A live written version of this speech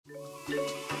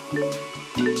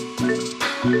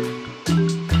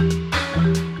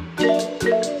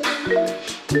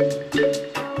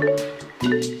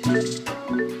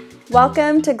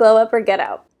Welcome to Glow Up or Get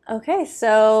Out. Okay,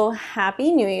 so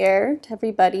Happy New Year to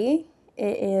everybody.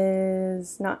 It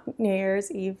is not New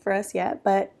Year's Eve for us yet,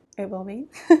 but it will be.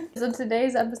 So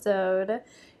today's episode,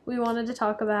 we wanted to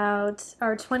talk about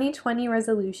our 2020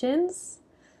 resolutions,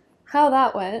 how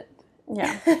that went.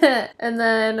 Yeah. And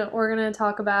then we're going to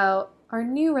talk about our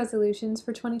new resolutions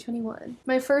for 2021.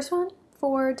 My first one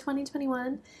for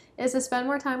 2021 is to spend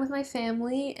more time with my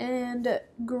family and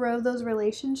grow those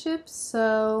relationships.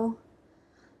 So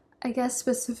I guess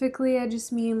specifically I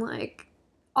just mean like,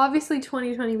 obviously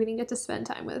 2020 we didn't get to spend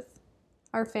time with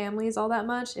our families all that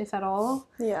much, if at all.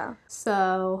 Yeah.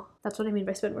 So that's what I mean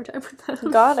by spend more time with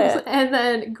them. Got it. And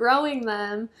then growing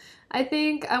them, I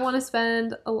think I want to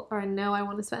spend, or I know I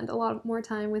want to spend a lot more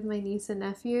time with my niece and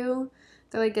nephew.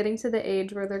 They're like getting to the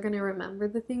age where they're going to remember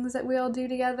the things that we all do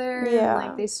together. Yeah. And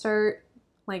like they start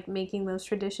like making those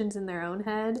traditions in their own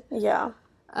head. Yeah.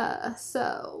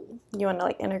 So you want to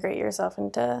like integrate yourself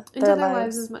into their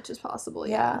lives as much as possible.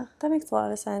 Yeah, that makes a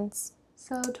lot of sense.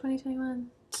 So 2021.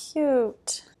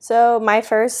 Cute. So my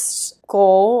first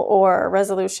goal or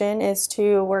resolution is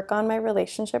to work on my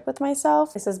relationship with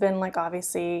myself. This has been like,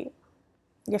 obviously,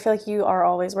 I feel like you are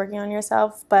always working on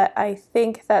yourself, but I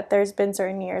think that there's been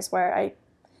certain years where I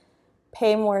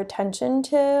pay more attention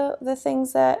to the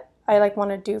things that I like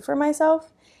want to do for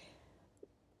myself,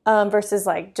 versus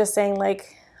like just saying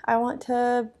like I want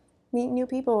to meet new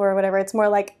people or whatever. It's more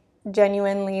like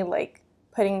genuinely like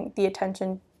putting the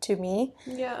attention to me.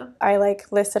 Yeah. I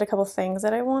like listed a couple things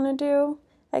that I want to do,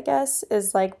 I guess,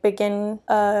 is like begin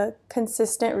a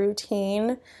consistent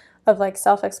routine of like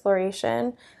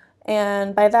self-exploration.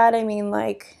 And by that I mean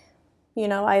like, you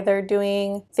know, either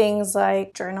doing things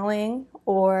like journaling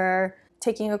or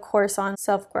taking a course on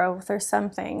self-growth or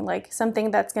something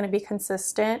that's going to be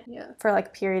consistent for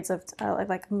like periods of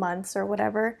like months or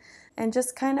whatever. And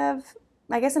just kind of,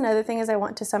 I guess another thing is I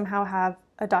want to somehow have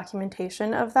a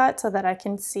documentation of that so that I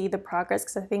can see the progress,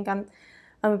 because I think I'm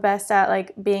best at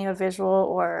like being a visual,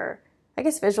 or I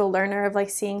guess visual learner, of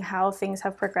like seeing how things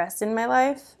have progressed in my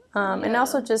life. And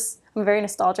also just I'm a very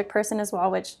nostalgic person as well,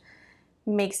 which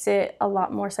makes it a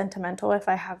lot more sentimental if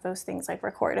I have those things like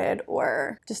recorded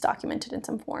or just documented in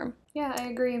some form. Yeah, I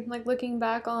agree. Like looking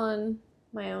back on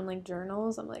my own like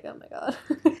journals, I'm like, oh my god.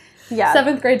 Yeah.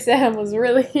 7th grade Sam was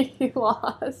really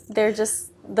lost. They're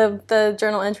just the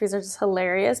journal entries are just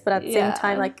hilarious, but at the same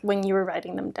time, like when you were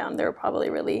writing them down, they were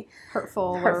probably really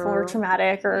hurtful or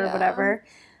traumatic or whatever.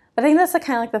 But I think that's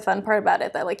kind of like the fun part about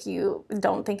it, that like you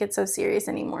don't think it's so serious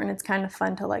anymore, and it's kind of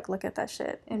fun to like look at that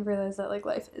shit and realize that like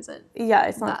life isn't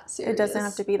it's not that serious. It doesn't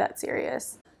have to be that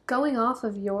serious. Going off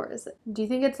of yours, do you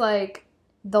think it's like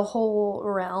the whole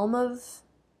realm of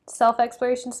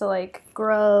self-exploration, so like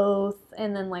growth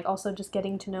and then like also just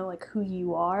getting to know like who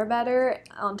you are better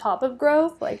on top of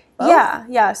growth, like both?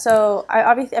 Yeah, so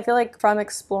I feel like from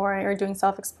exploring or doing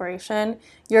self-exploration,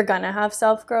 you're gonna have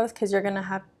self-growth because you're gonna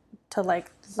have to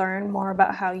like learn more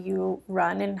about how you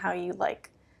run and how you like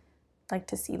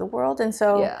to see the world. And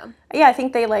so I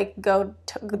think they like go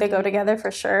together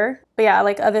for sure. But yeah,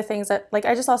 like other things that like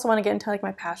I just also want to get into like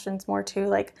my passions more too,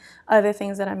 like other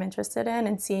things that I'm interested in,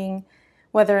 and seeing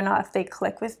whether or not if they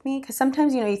click with me, because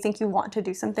sometimes, you know, you think you want to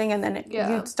do something and then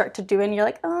you start to do it and you're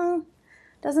like, oh,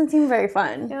 doesn't seem very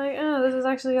fun. You're like, oh, this is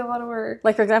actually a lot of work.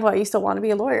 Like, for example, I used to want to be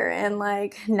a lawyer, and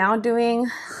like now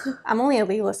I'm only a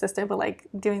legal assistant, but like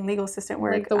doing legal assistant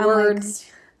work, like the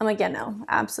words. I'm like, yeah, no,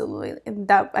 absolutely.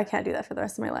 That I can't do that for the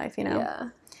rest of my life, you know? Yeah.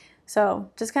 So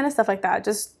just kind of stuff like that.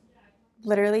 Just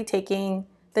literally taking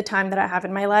the time that I have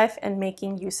in my life and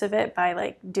making use of it by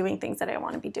like doing things that I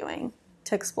want to be doing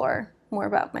to explore more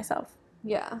about myself.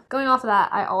 Yeah. Going off of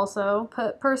that, I also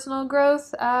put personal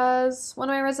growth as one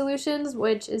of my resolutions,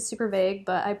 which is super vague,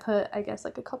 but I put, I guess,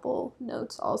 like a couple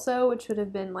notes also, which would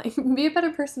have been like, be a better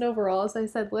person overall. So I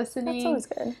said listening, that's always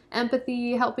good.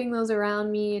 Empathy, helping those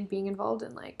around me, and being involved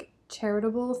in like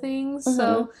charitable things. Mm-hmm.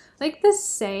 So like the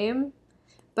same,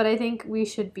 but I think we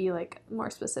should be like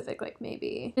more specific, like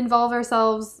maybe involve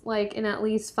ourselves like in at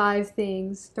least 5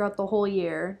 things throughout the whole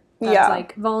year. That's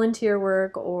like volunteer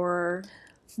work or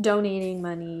donating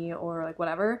money or like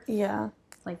whatever. Yeah.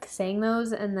 Like saying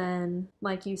those, and then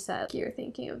like you said, you're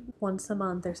thinking of once a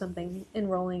month or something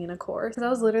enrolling in a course. Because I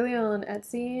was literally on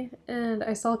Etsy and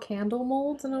I saw candle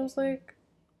molds and I was like,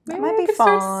 maybe I could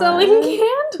start selling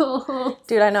candles.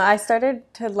 Dude, I know. I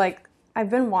started to like I've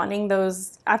been wanting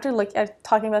those after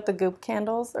talking about the Goop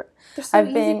candles. They're so I've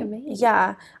easy been to make.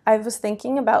 yeah. I was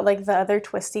thinking about like the other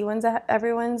twisty ones that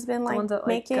everyone's been The like ones that like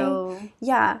making. go.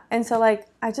 Yeah, and so like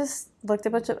I just looked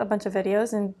at a bunch of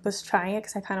videos and was trying it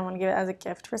because I kind of want to give it as a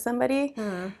gift for somebody.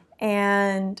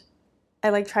 And I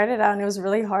like tried it out and it was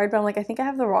really hard, but I'm like, I think I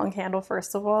have the wrong candle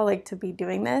first of all, like to be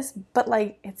doing this. But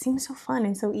like it seems so fun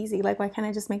and so easy. Like why can't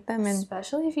I just make them? And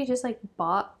Especially if you just like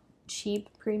bought cheap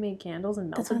pre-made candles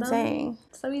and that's melted what I'm them. saying.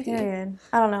 So easy. Period.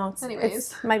 I don't know.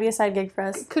 Anyways. It might be a side gig for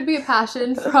us. Could be a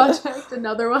passion project,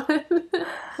 another one.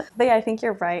 But yeah, I think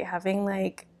you're right. Having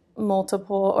like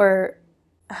multiple or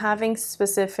having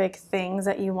specific things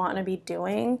that you want to be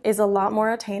doing is a lot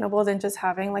more attainable than just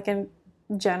having like a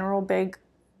general big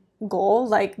goal,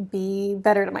 like be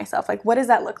better to myself. Like what does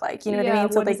that look like? You know what I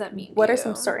mean? So what like does that mean? what are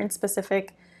some certain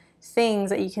specific things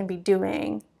that you can be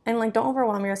doing? And like don't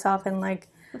overwhelm yourself and like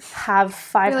have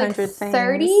 500 like things.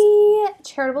 30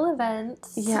 charitable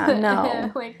events. Yeah,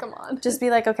 no. Like, come on. Just be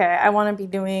like, okay, I want to be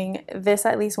doing this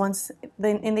at least once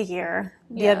in the year.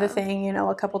 The other thing, you know,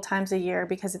 a couple times a year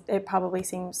because it probably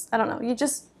seems, I don't know, you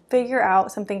just figure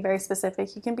out something very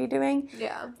specific you can be doing.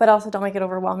 Yeah. But also don't make it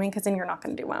overwhelming because then you're not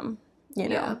going to do them. You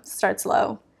know, start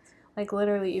slow. Like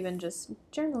literally even just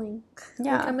journaling.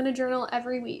 Yeah. Like I'm going to journal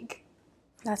every week.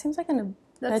 That seems like an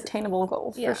attainable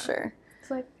goal for sure. It's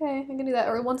like, okay, I can do that.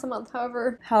 Or once a month,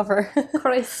 however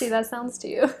crazy that sounds to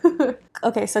you.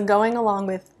 Okay, so going along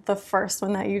with the first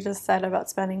one that you just said about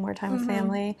spending more time with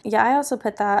family. Yeah, I also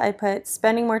put that. I put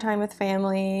spending more time with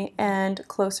family and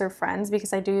closer friends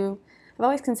because I've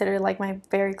always considered like my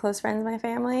very close friends my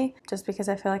family just because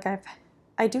I feel like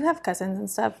I do have cousins and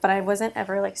stuff, but I wasn't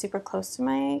ever like super close to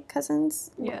my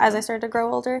cousins as I started to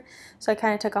grow older. So I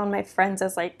kind of took on my friends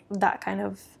as like that kind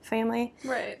of family.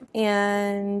 Right.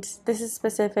 And this is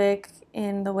specific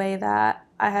in the way that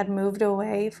I had moved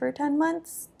away for 10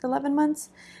 months, 11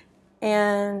 months.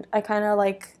 And I kind of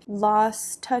like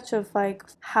lost touch of like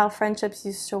how friendships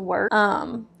used to work.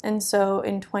 And so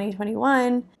in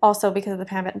 2021, also because of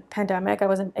the pandemic, I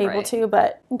wasn't able to,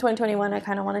 but in 2021, I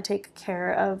kind of want to take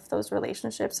care of those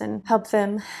relationships and help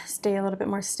them stay a little bit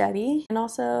more steady. And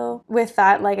also with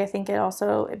that, like I think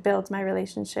it builds my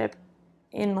relationship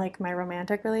in like my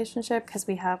romantic relationship because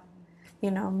we have, you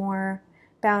know, more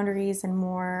boundaries and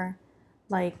more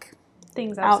like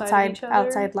things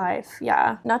outside life.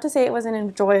 Yeah. Not to say it wasn't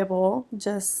enjoyable,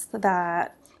 just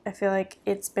that I feel like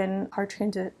it's been hard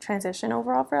to transition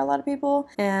overall for a lot of people.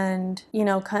 And, you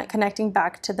know, connecting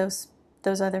back to those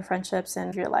other friendships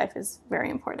in your life is very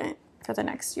important for the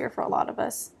next year for a lot of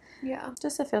us. Yeah.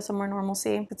 Just to feel some more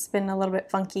normalcy. It's been a little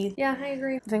bit funky. Yeah, I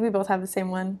agree. I think we both have the same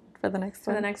one for the next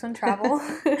one. For the next one, travel.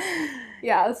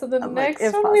 Yeah, so the next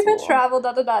like, one we've been travel,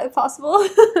 if possible.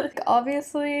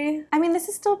 Obviously. I mean, this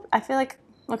is still, I feel like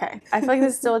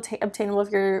this is still obtainable if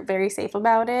you're very safe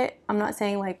about it. I'm not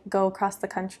saying like go across the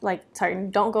country,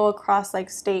 don't go across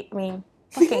like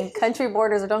fucking country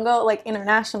borders or don't go like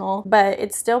international, but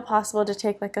it's still possible to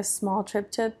take like a small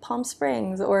trip to Palm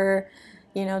Springs or,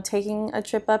 you know, taking a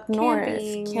trip up north,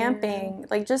 camping,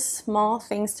 like just small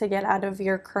things to get out of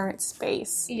your current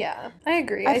space. Yeah, I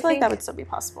agree. I feel like that would still be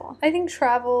possible. I think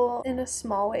travel in a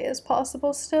small way is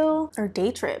possible still. Or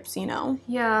day trips, you know?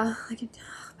 Yeah,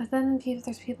 but then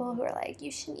there's people who are like,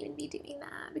 you shouldn't even be doing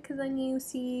that because then you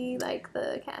see like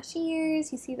the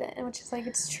cashiers, you see that, which is like,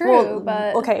 it's true,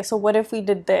 but... Okay, so what if we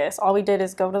did this? All we did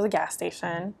is go to the gas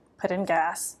station, put in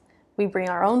gas, we bring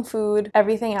our own food,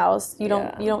 everything else. You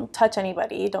don't touch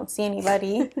anybody, you don't see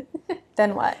anybody.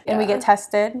 Then what? And we get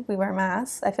tested, we wear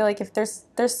masks. I feel like if there's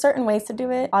certain ways to do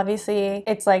it. Obviously,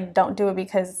 it's like don't do it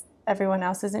because everyone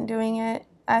else isn't doing it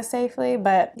as safely,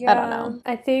 but I don't know.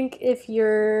 I think if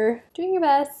you're doing your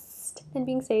best and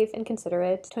being safe and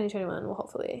considerate, 2021 will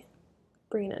hopefully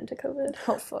bring an end to COVID.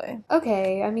 Hopefully.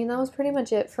 Okay, I mean that was pretty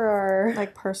much it for our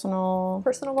like personal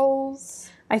goals.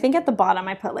 I think at the bottom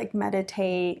I put like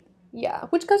meditate. Yeah,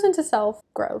 which goes into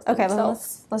self-growth. Okay,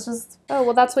 let's just... Oh,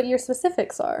 well, that's what your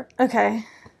specifics are. Okay.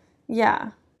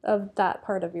 Yeah. Of that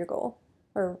part of your goal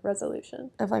or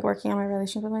resolution. Of like working on my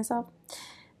relationship with myself.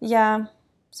 Yeah.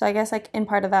 So I guess like in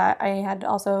part of that, I had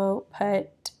also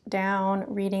put down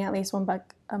reading at least one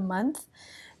book a month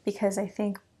because I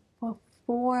think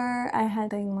before I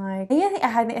had something like...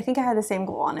 I think I had the same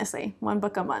goal, honestly. One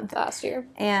book a month. Last year.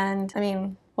 And I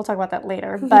mean... We'll talk about that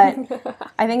later, but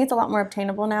I think it's a lot more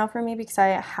obtainable now for me because I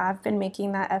have been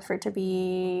making that effort to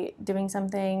be doing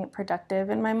something productive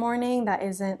in my morning that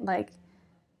isn't like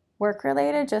work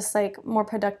related, just like more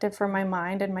productive for my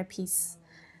mind and my peace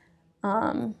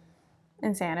and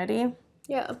sanity.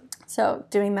 Yeah. So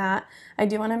doing that, I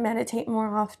do want to meditate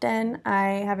more often.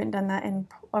 I haven't done that in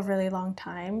a really long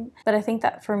time. But I think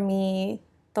that for me,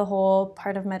 the whole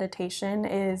part of meditation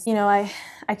is, you know, I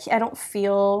don't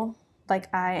feel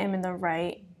like I am in the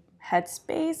right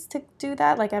headspace to do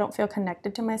that. Like I don't feel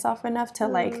connected to myself enough to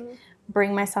like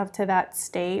bring myself to that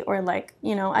state, or like,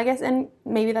 you know, I guess, and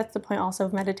maybe that's the point also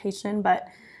of meditation, but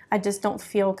I just don't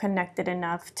feel connected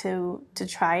enough to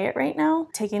try it right now.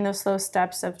 Taking those slow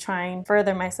steps of trying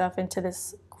further myself into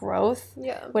this growth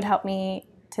would help me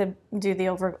to do the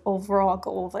overall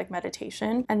goal of like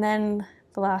meditation. And then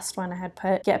the last one I had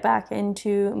put get back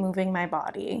into moving my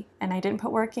body. And I didn't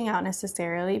put working out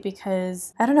necessarily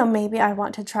because I don't know, maybe I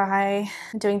want to try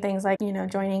doing things like, you know,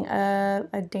 joining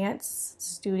a dance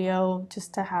studio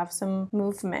just to have some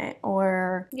movement,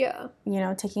 or you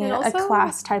know, taking And a also,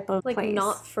 class type of like place.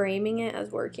 not framing it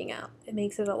as working out. It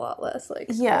makes it a lot less like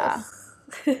Yeah.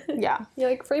 yeah. You're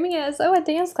like framing it as, oh, a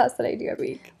dance class that I do every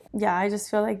week. Yeah, I just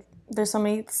feel like there's so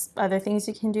many other things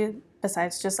you can do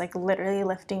besides just like literally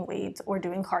lifting weights or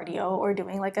doing cardio or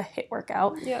doing like a HIIT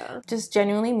workout. Yeah. Just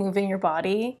genuinely moving your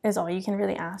body is all you can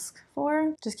really ask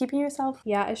for. Just keeping yourself.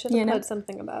 Yeah, I should have put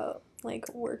something about like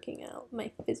working out,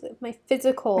 my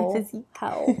physical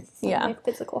health. Yeah. My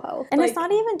physical health. And like, it's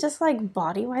not even just like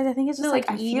body wise. I think it's just no, like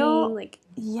I eating, feel like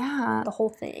the whole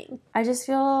thing. I just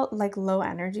feel like low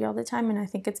energy all the time, and I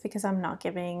think it's because I'm not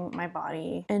giving my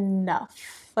body enough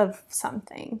of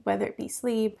something, whether it be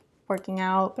sleep, working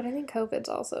out. But I think COVID's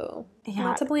also Yeah.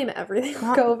 not to blame everything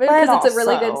on COVID, because it's a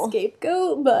really good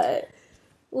scapegoat, but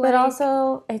like, but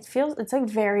also it's like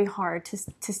very hard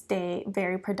to stay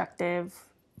very productive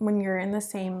when you're in the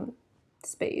same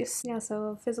space. Yeah,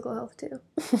 so physical health too.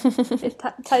 It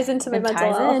ties into my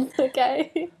mental health.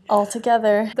 Okay. All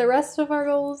together. The rest of our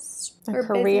goals are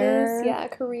career.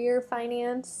 Business, career,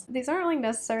 finance. These aren't like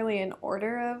necessarily in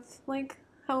order of like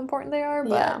how important they are,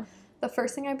 but the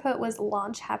first thing I put was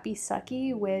launch Happy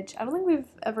Sucky, which I don't think we've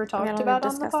ever talked about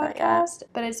on the podcast,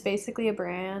 but it's basically a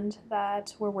brand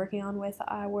that we're working on with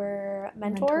our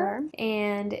mentor.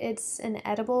 And it's an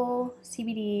edible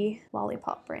CBD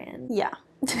lollipop brand. Yeah.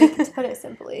 To put it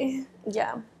simply.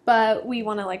 Yeah. But we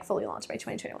want to like fully launch by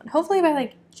 2021. Hopefully by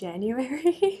like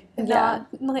January, not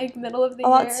like middle of the year.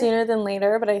 A lot sooner than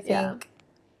later, but I think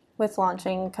with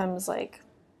launching comes like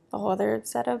a whole other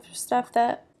set of stuff,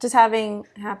 that just having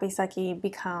Happy Sucky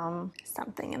become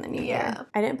something in the new year.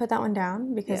 I didn't put that one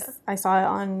down because I saw it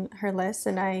on her list,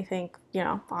 and I think, you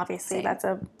know, obviously that's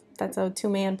a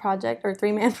 2-man project or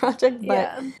 3-man project,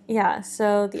 but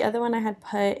so the other one I had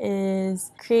put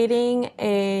is creating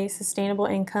a sustainable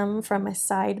income from a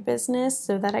side business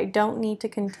so that I don't need to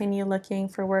continue looking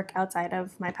for work outside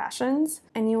of my passions.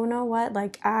 And you know what,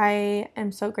 like I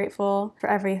am so grateful for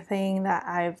everything that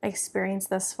I've experienced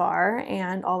thus far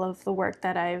and all of the work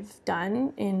that I've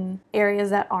done in areas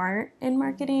that aren't in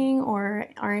marketing or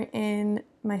aren't in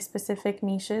my specific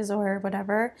niches or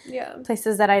whatever,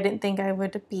 places that I didn't think I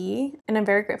would be. And I'm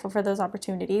very grateful for those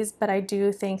opportunities, but I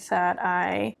do think that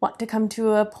I want to come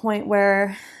to a point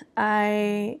where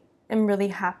I am really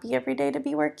happy every day to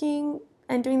be working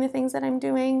and doing the things that I'm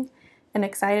doing and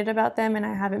excited about them, and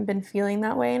I haven't been feeling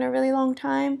that way in a really long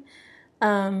time.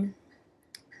 And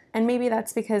maybe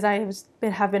that's because I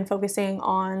have been focusing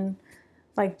on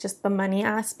like just the money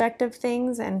aspect of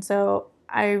things, and so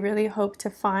I really hope to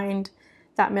find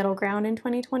that middle ground in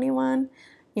 2021,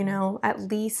 you know, at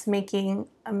least making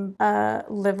a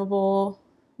livable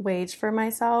wage for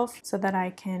myself so that I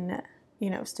can, you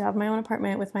know, still have my own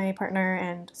apartment with my partner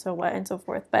and so what and so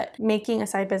forth, but making a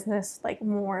side business like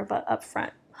more of an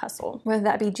upfront hustle, whether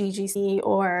that be GGC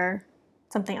or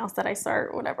something else that I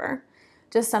start or whatever,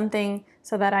 just something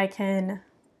so that I can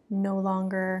no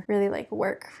longer really like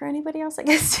work for anybody else, I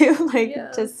guess, too. Like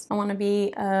just I want to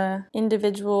be a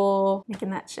individual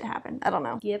making that shit happen. I don't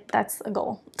know. Yep. That's a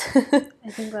goal. I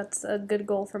think that's a good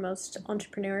goal for most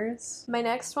entrepreneurs. My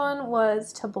next one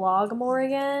was to blog more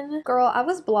again. Girl, I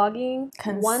was blogging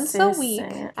once a week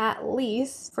at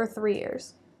least for 3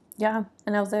 years. Yeah,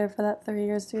 and I was there for that 3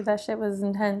 years too. That shit was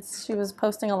intense. She was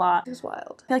posting a lot. It was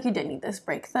wild. I feel like you did need this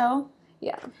break though.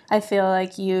 Yeah. I feel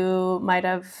like you might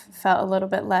have felt a little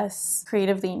bit less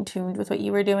creatively in tune with what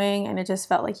you were doing, and it just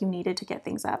felt like you needed to get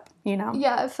things up, you know?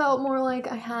 Yeah, it felt more like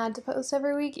I had to post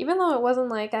every week, even though it wasn't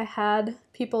like I had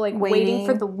people like waiting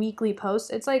for the weekly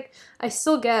post. It's like I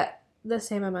still get the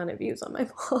same amount of views on my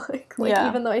blog, like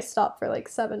even though I stopped for like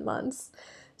 7 months.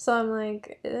 So I'm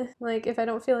like, like if I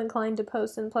don't feel inclined to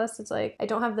post, and plus it's like I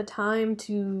don't have the time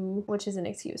to, which is an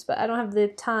excuse, but I don't have the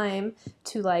time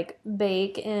to like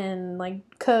bake and like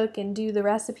cook and do the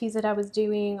recipes that I was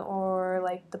doing, or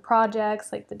like the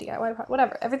projects, like the DIY,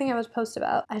 whatever, everything I was post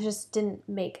about, I just didn't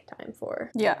make time for.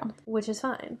 Yeah. Which is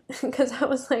fine because I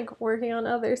was like working on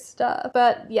other stuff.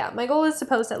 But yeah, my goal is to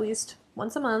post at least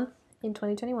once a month in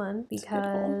 2021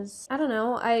 because I don't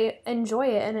know, I enjoy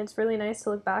it and it's really nice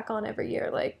to look back on every year.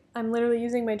 Like I'm literally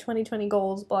using my 2020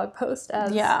 goals blog post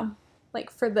as like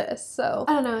for this. So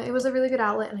I don't know, it was a really good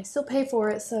outlet and I still pay for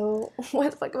it, so why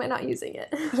the fuck am I not using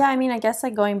it? Yeah, I mean, I guess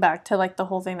like going back to like the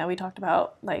whole thing that we talked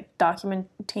about, like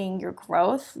documenting your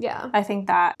growth. Yeah. I think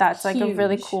that's like a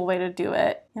really Huge. cool way to do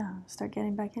it. Yeah, start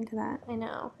getting back into that. I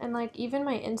know. And like even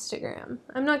my Instagram,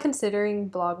 I'm not considering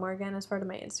Blogmore again as part of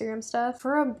my Instagram stuff.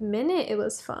 For a minute it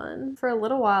was fun. For a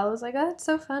little while I was like, oh, it's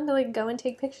so fun to like go and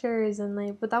take pictures and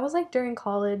like, but that was like during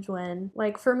college when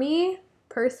like for me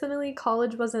personally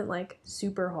college wasn't like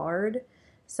super hard.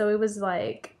 So it was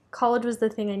like college was the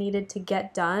thing I needed to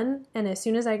get done, and as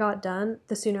soon as I got done,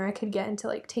 the sooner I could get into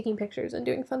like taking pictures and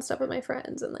doing fun stuff with my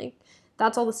friends, and like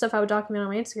that's all the stuff I would document on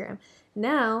my Instagram.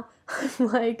 Now I'm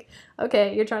like,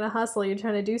 okay, you're trying to hustle, you're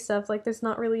trying to do stuff, like there's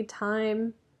not really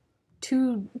time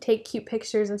to take cute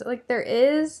pictures and stuff. Like there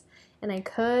is, and I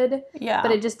could, Yeah.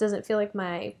 but it just doesn't feel like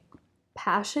my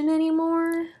passion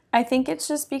anymore. I think it's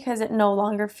just because it no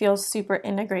longer feels super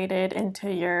integrated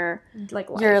into your Like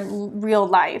life. your real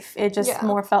life. It just Yeah.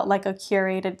 more felt like a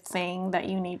curated thing that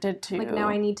you needed to Like now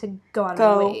I need to go out of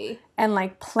my way. and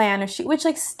like plan a shoot, which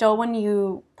like still when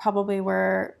you probably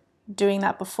were doing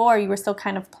that before, you were still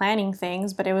kind of planning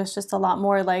things, but it was just a lot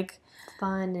more like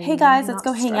Fun and hey guys, let's not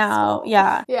go hang stressful. out.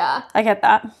 Yeah. Yeah. I get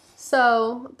that.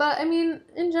 So, but I mean,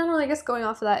 in general, I guess going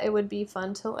off of that, it would be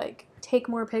fun to like take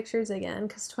more pictures again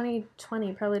because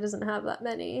 2020 probably doesn't have that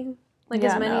many, like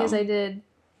Yeah, as many no. as I did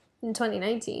in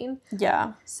 2019.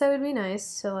 Yeah. So it'd be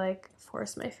nice to like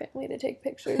force my family to take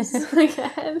pictures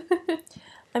again.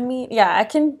 I mean, yeah,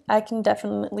 I can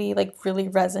definitely like really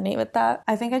resonate with that.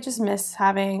 I think I just miss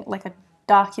having like a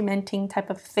documenting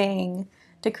type of thing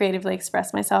to creatively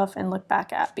express myself and look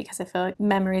back at, because I feel like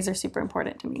memories are super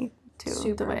important to me too.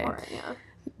 Super the way important, yeah.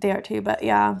 they are too, but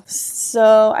yeah.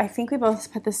 So I think we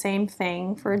both put the same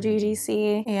thing for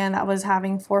GGC, and that was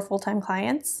having 4 full-time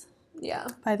clients Yeah.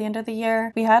 by the end of the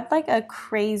year. We had like a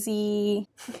crazy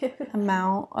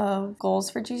amount of goals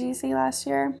for GGC last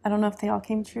year. I don't know if they all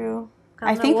came true.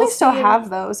 I think we still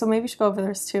have those, so maybe we should go over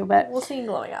those too. But we'll see in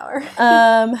Glowing Hour.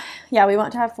 yeah, we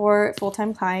want to have 4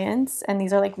 full-time clients, and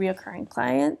these are like reoccurring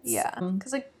clients. Yeah,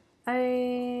 because like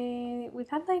we've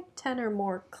had like 10 or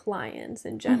more clients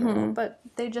in general, but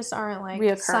they just aren't like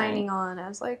Reoccurring. signing on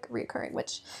as like reoccurring,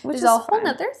 which is is a whole fine.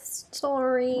 nother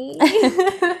story.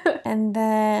 And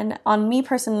then on me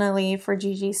personally for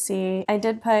GGC, I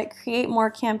did put create more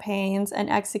campaigns and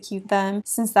execute them,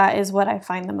 since that is what I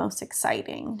find the most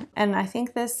exciting. And I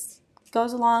think this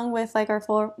goes along with like our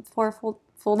 4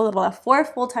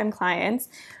 full-time clients,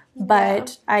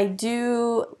 but I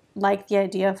do like the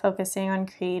idea of focusing on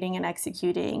creating and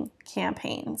executing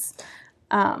campaigns.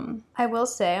 I will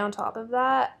say on top of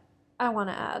that, I want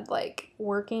to add like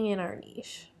working in our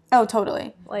niche. Oh,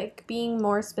 totally. Like being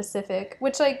more specific,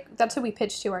 which like that's who we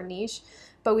pitched to our niche,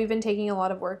 but we've been taking a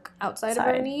lot of work outside of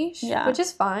our niche, which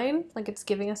is fine. Like it's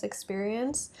giving us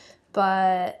experience,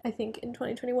 but I think in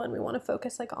 2021 we want to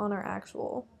focus like on our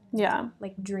actual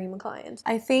like dream clients.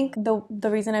 I think the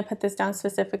reason I put this down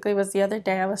specifically was the other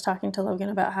day I was talking to Logan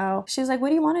about how she was like, what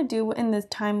do you want to do in this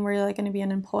time where you're like going to be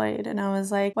unemployed? And I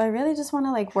was like, well, I really just want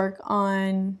to like work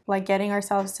on like getting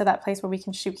ourselves to that place where we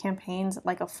can shoot campaigns,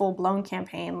 like a full-blown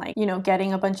campaign, like, you know,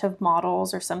 getting a bunch of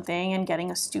models or something and getting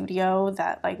a studio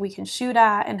that like we can shoot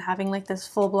at and having like this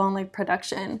full-blown like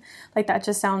production. Like that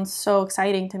just sounds so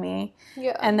exciting to me.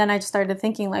 Yeah. And then I just started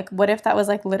thinking like, what if that was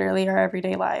like literally our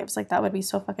everyday lives? Like that would be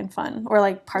so fucking fun, or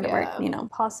like part of our, you know,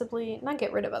 possibly not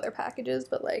get rid of other packages,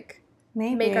 but like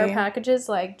maybe make our packages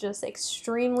like just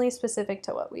extremely specific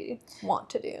to what we want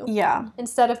to do. Yeah.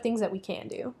 Instead of things that we can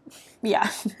do. Yeah.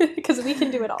 Because we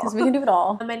can do it all. Because we can do it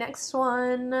all. My next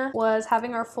one was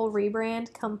having our full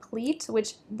rebrand complete,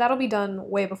 which that'll be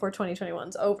done way before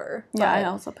 2021's over. Yeah, I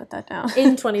also put that down.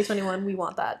 In 2021, we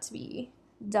want that to be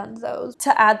done those.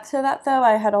 To add to that though,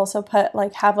 I had also put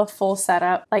like have a full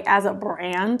setup like as a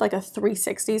brand, like a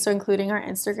 360, so including our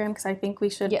Instagram, because I think we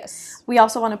should. Yes. We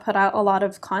also want to put out a lot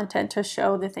of content to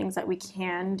show the things that we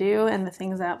can do and the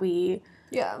things that we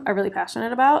are really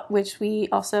passionate about, which we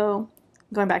also,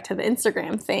 going back to the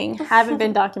Instagram thing, haven't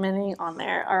been documenting on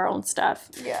there our own stuff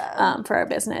for our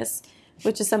business.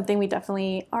 which is something we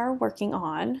definitely are working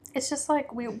on. It's just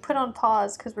like we put on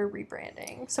pause because we're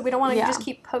rebranding. So we don't want to just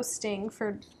keep posting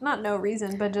for not no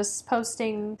reason, but just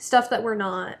posting stuff that we're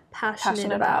not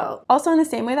passionate about. Also in the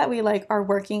same way that we like are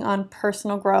working on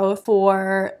personal growth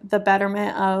for the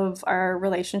betterment of our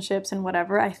relationships and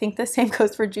whatever, I think the same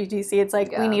goes for GGC. It's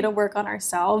like we need to work on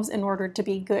ourselves in order to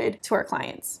be good to our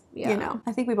clients. You know,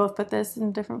 I think we both put this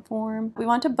in different form. We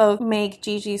want to both make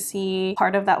GGC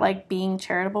part of that like being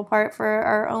charitable part for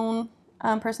our own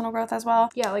personal growth as well.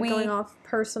 Yeah, like going off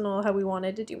personal, how we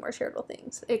wanted to do more charitable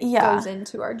things. It goes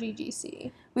into our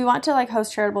GGC. We want to like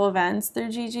host charitable events through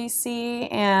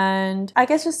GGC, and I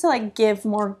guess just to like give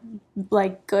more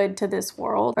like good to this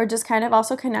world, or just kind of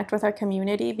also connect with our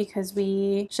community, because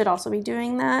we should also be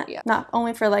doing that. Not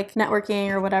only for like networking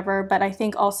or whatever, but I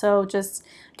think also just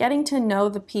getting to know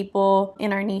the people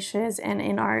in our niches and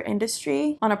in our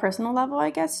industry on a personal level, I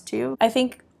guess, too. I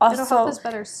think also, it'll help us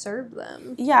better serve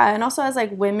them. Yeah, and also as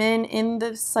like women in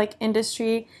this like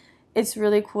industry, it's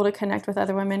really cool to connect with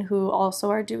other women who also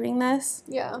are doing this.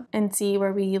 Yeah. And see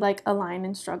where we like align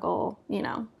and struggle, you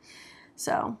know.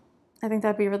 So I think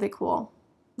that'd be really cool.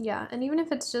 Yeah, and even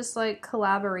if it's just like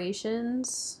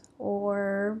collaborations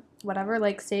or whatever,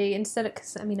 like say instead of,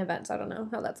 because I mean events, I don't know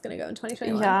how that's going to go in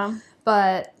 2021. Yeah.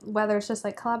 But whether it's just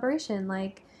like collaboration,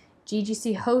 like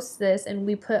GGC hosts this and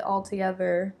we put all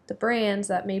together the brands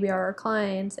that maybe are our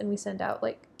clients and we send out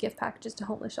like gift packages to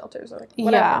homeless shelters or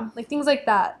whatever. Like things like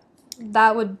that.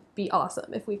 That would be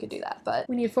awesome if we could do that, but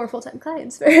we need 4 full-time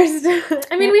clients first.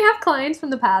 I mean, we have clients from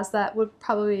the past that would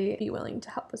probably be willing to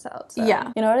help us out. So.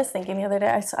 Yeah. You know what I was thinking the other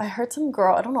day? I heard some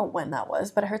girl, I don't know when that was,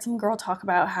 but I heard some girl talk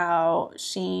about how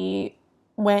she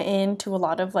went into a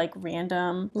lot of like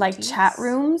random like chat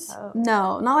rooms.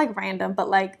 No, not like random, but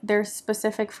like they're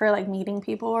specific for like meeting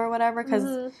people or whatever,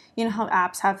 because you know how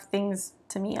apps have things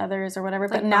to meet others or whatever,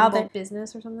 like but now they're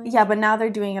business or something. Yeah, but now they're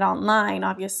doing it online,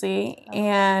 obviously.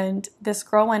 And this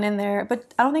girl went in there,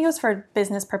 but I don't think it was for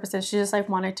business purposes. She just like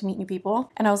wanted to meet new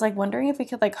people. And I was like wondering if we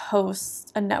could like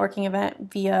host a networking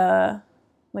event via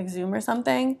like Zoom or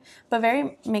something, but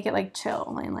make it like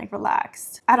chill and like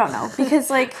relaxed. I don't know, because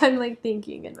like I'm like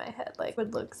thinking in my head like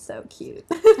would look so cute.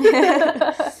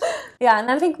 Yeah, and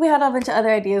I think we had a bunch of other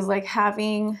ideas, like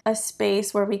having a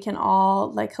space where we can all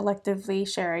like collectively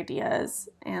share ideas,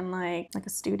 and like a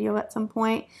studio at some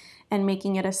point, and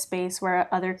making it a space where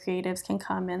other creatives can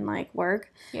come and like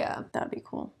work. Yeah, that would be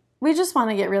cool. We just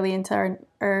want to get really into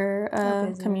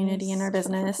our community and our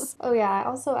business. Oh yeah, I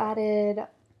also added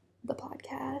the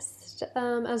podcast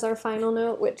as our final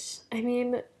note, which I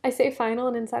mean, I say final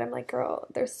and inside I'm like, girl,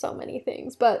 there's so many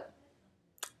things, but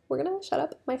we're gonna shut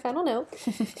up. My final note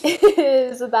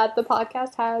is that the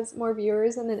podcast has more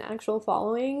viewers than an actual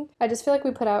following. I just feel like we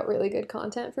put out really good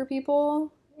content for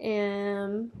people,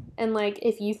 and like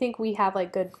if you think we have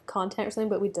like good content or something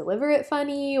but we deliver it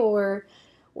funny or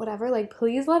whatever, like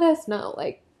please let us know.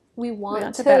 Like we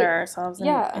want to better ourselves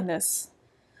in this,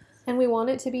 and we want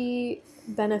it to be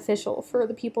beneficial for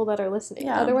the people that are listening.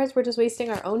 Otherwise we're just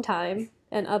wasting our own time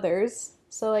and others.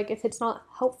 So like if it's not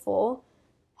helpful,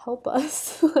 help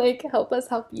us. Like help us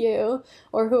help you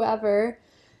or whoever.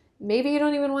 Maybe you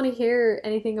don't even want to hear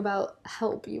anything about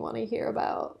help. You want to hear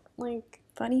about like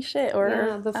funny shit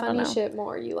or the funny shit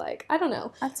more you like. I don't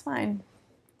know. That's fine.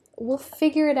 We'll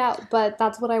figure it out, but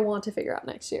that's what I want to figure out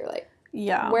next year. Like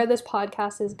where this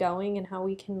podcast is going and how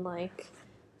we can like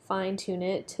fine tune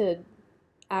it to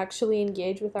actually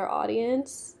engage with our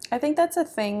audience. I think that's a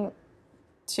thing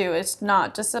too. It's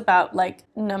not just about like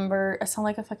number. I sound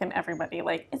like a fucking everybody.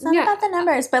 Like it's not about the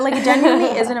numbers, but like it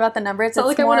genuinely isn't about the numbers. It's not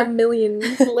like I want 1 million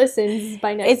listens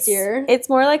by next year. It's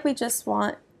more like we just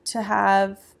want to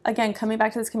have, again, coming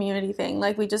back to this community thing.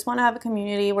 Like we just want to have a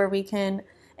community where we can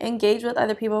engage with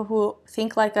other people who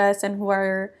think like us and who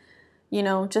are, you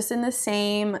know, just in the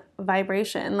same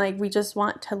vibration. Like we just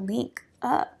want to link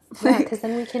up. Yeah, because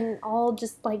then we can all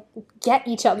just, like, get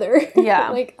each other. Yeah.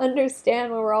 Like,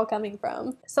 understand where we're all coming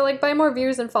from. So, like, by more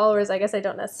viewers and followers, I guess I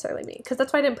don't necessarily mean. Because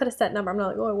that's why I didn't put a set number. I'm not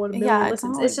like, oh, I want 1 million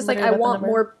listens. It's just, like, I want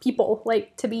more people,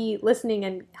 like, to be listening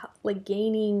and, like,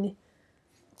 gaining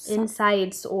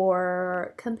insights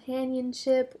or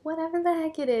companionship, whatever the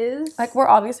heck it is. Like, we're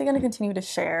obviously going to continue to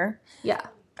share. Yeah.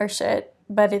 Our shit.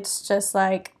 But it's just,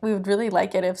 like, we would really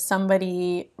like it if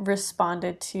somebody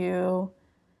responded to...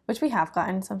 which we have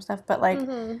gotten some stuff, but like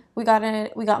we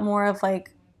got more of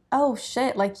like, oh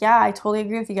shit, like yeah, I totally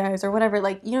agree with you guys or whatever,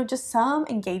 like, you know, just some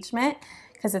engagement,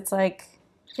 because it's like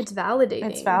It's validating.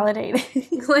 It's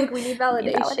validating. Like, we need We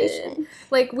need validation.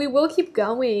 Like, we will keep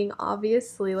going,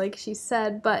 obviously, like she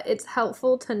said, but it's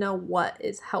helpful to know what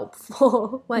is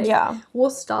helpful. Like, Yeah. we'll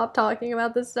stop talking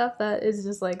about this stuff that is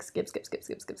just like skip,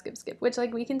 which,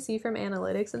 like, we can see from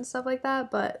analytics and stuff like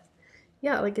that, but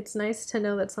yeah, like, it's nice to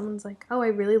know that someone's like, oh, I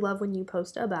really love when you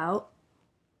post about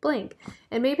blank.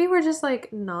 And maybe we're just,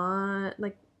 like, not,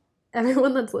 like,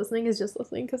 everyone that's listening is just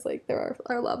listening because, like, they're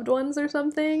our loved ones or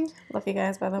something. Love you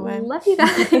guys, by the way. Love you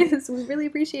guys. We really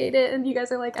appreciate it. And you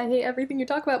guys are like, I hate everything you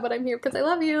talk about, but I'm here because I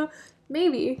love you.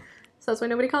 Maybe. So that's why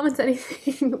nobody comments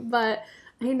anything. But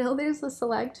I know there's a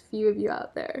select few of you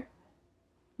out there.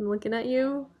 I'm looking at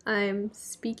you. I'm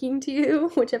speaking to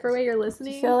you, whichever way you're If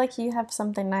listening. you feel like you have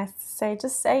something nice to say,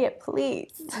 just say it,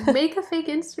 please. Make a fake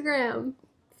Instagram.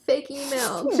 Fake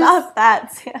email. Just Not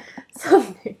that.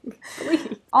 something.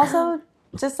 Please. Also,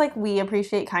 just like we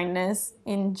appreciate kindness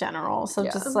in general. So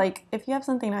Yeah. just like if you have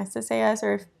something nice to say us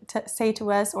or say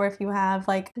to us, or if you have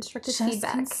like Constructive just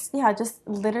feedback. just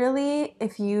literally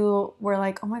if you were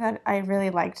like, oh my god, I really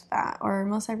liked that, or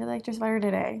Melissa, I really liked your sweater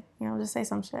today. You know, just say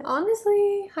some shit.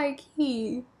 Honestly, high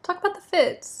key. Talk about the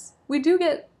fits. We do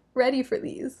get ready for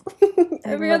these.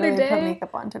 Every I other literally put day,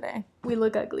 makeup on today. we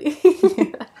look ugly.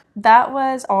 That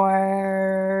was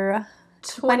our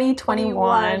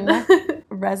 2021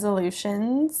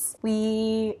 resolutions.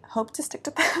 We hope to stick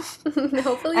to them.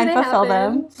 Hopefully And they fulfill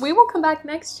happen. them. We will come back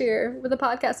next year with a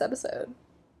podcast episode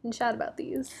and chat about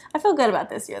these. I feel good about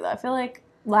this year though. I feel like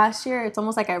last year it's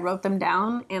almost like I wrote them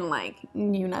down and like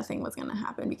knew nothing was gonna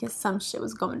happen because some shit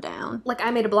was going down. Like,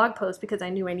 I made a blog post because I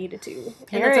knew I needed to. And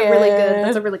Period.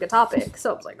 that's a really good topic.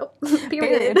 So I was like, oh,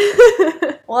 period.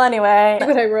 Well, anyway, Look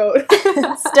what I wrote.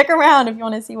 stick around if you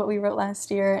want to see what we wrote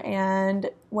last year and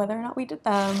whether or not we did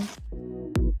them.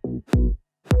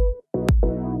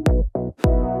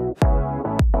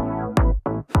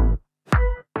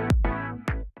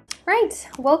 Right.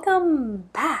 Welcome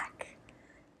back.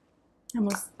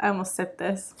 I almost said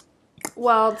this.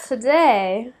 Well,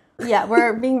 today, Yeah,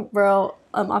 we're being real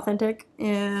authentic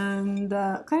and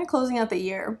kind of closing out the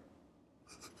year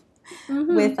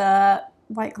with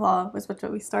White Claw was what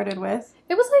we started with.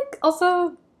 it was like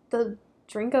also the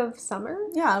drink of summer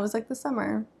Yeah, it was like the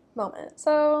summer. moment.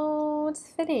 So it's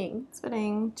fitting. It's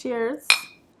fitting. Cheers.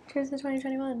 Cheers to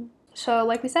 2021. So,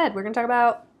 like we said, we're going to talk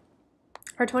about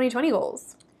our 2020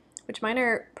 goals, which mine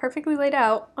are perfectly laid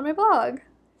out on my blog.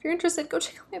 If you're interested, go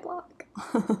check out my blog.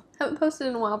 Haven't posted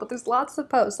in a while, but there's lots of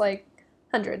posts, like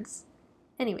hundreds.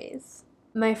 Anyways,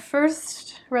 my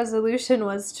first resolution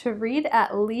was to read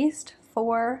at least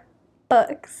 4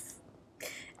 books.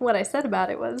 What I said about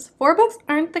it was 4 books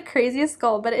aren't the craziest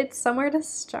goal, but it's somewhere to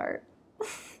start.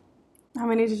 How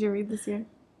many did you read this year?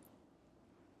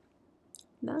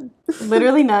 None.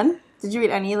 Literally none. Did you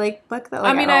read any like book that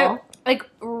like I mean, at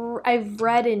all? I've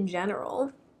read in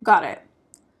general, Got it.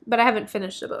 but I haven't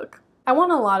finished a book. I want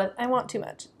too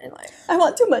much in life. I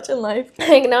want too much in life.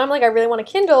 Like, now I'm like, I really want a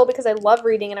Kindle because I love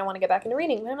reading and I want to get back into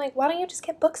reading. But I'm like, why don't you just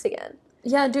get books again?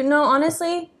 Yeah, dude. No,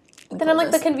 honestly. Then I'm like,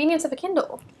 the convenience of a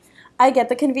Kindle. I get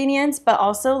the convenience, but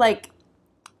also like,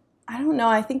 I don't know.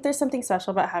 I think there's something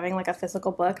special about having like a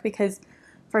physical book because,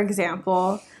 for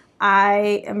example,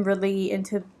 I am really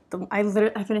into I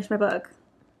finished my book,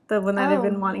 the one that I've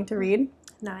been wanting to read.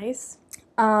 Nice.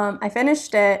 I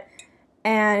finished it,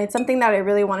 and it's something that I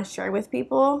really want to share with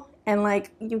people. And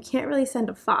like, you can't really send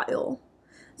a file.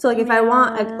 So like, if I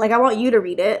want you to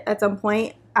read it at some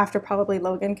point after probably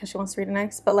Logan because she wants to read it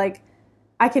next. But like,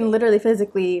 I can literally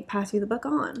physically pass you the book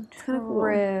on. It's kind of cool.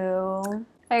 True.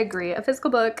 I agree. A physical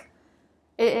book,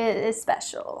 it is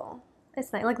special.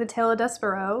 It's nice. Like The Tale of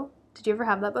Despero. Did you ever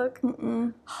have that book?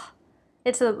 Mm-mm.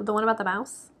 It's the one about the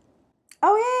mouse.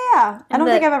 Oh yeah. I don't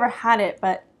think I've ever had it,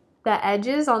 but The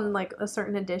edges on like a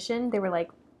certain edition, they were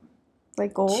like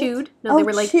like gold. chewed. No, they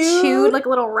were like chewed chewed like a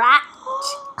little rat.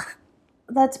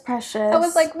 That's precious. I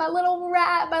was like, my little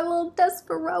rat, my little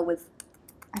Despero was.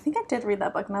 I think I did read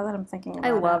that book now that I'm thinking about I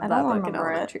it. loved that don't book in remember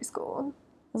it. elementary school.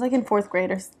 It was like in 4th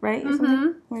grade, right? Or Mhm.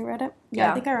 something. We read it. Yeah,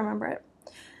 Yeah. I think I remember it.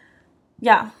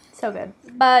 Yeah. So good.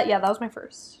 But yeah, that was my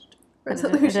first It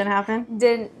resolution. didn't happen.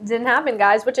 Didn't happen,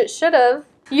 guys, which it should have.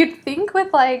 You'd think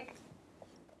with like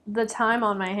the time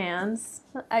on my hands,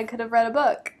 I could have read a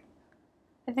book.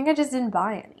 I think I just didn't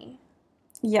buy any.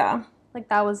 Yeah. Like,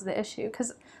 that was the issue.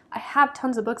 Because I have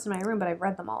tons of books in my room, but I've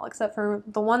read them all, except for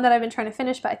the one that I've been trying to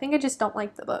finish, but I think I just don't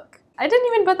like the book. I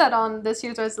didn't even put that on this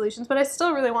year's resolutions, but I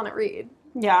still really want to read.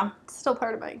 Yeah. It's still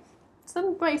part of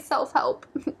my self-help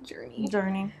journey.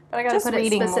 But I gotta Just put it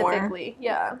reading more. specifically.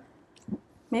 Yeah.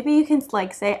 Maybe you can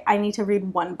like say, I need to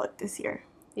read 1 book this year.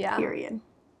 Yeah. Period.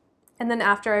 And then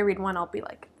after I read one, I'll be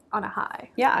like on a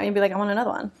high. Yeah, you'd be like, I want another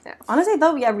one. Yeah. Honestly,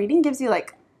 though, yeah, reading gives you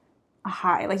like a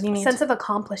high. Like you need Sense of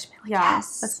accomplishment. Like, yeah.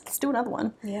 yes. Let's do another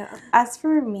one. Yeah. As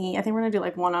for me, I think we're gonna do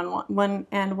like one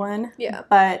and one. Yeah.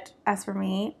 But as for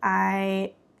me,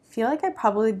 I feel like I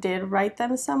probably did write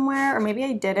them somewhere, or maybe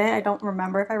I didn't. I don't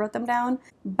remember if I wrote them down.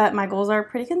 But my goals are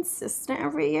pretty consistent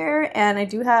every year, and I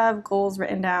do have goals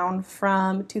written down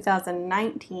from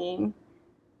 2019,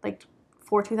 like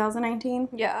for 2019.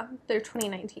 Yeah, they're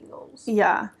 2019 goals.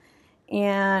 Yeah.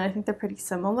 And I think they're pretty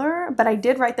similar, but I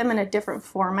did write them in a different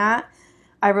format.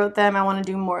 I wrote them, I want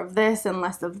to do more of this and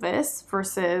less of this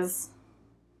versus,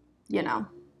 you know,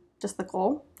 just the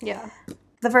goal. Yeah.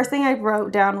 The first thing I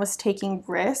wrote down was taking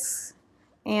risks,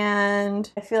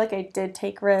 and I feel like I did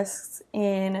take risks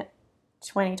in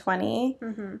 2020.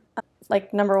 Mm-hmm.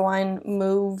 Like, number one,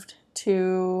 moved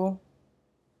to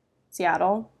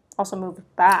Seattle, also moved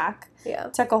back. Yeah.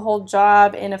 Took a whole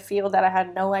job in a field that I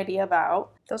had no idea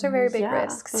about. Those are very big Yeah,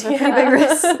 risks. those are pretty big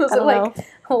risks. Those I are don't like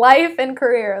know. life and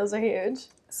career. Those are huge.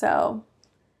 So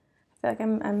I feel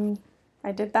like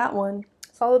I did that one.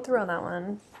 Followed through on that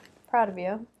one. Proud of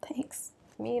you. Thanks.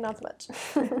 Me, not so much.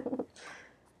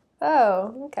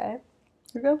 Oh, okay.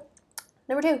 Here we go.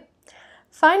 Number 2.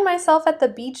 Find myself at the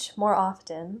beach more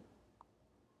often.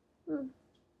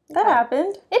 That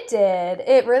happened. It did.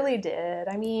 It really did.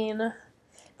 I mean,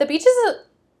 the beach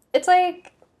it's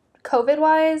like,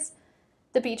 COVID-wise,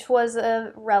 the beach was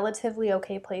a relatively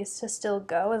okay place to still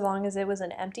go as long as it was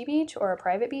an empty beach or a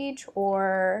private beach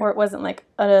or Or it wasn't like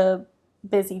a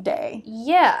busy day.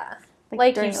 yeah.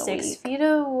 Like during you're the 6 week. feet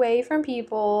away from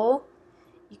people.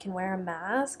 You can wear a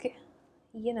mask.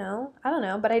 You know, I don't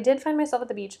know. But I did find myself at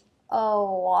the beach a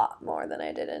lot more than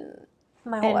I did in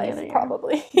my whole Any other life, year.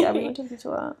 probably. Yeah, we went to the beach a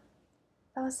lot.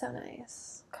 That was so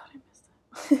nice. God, I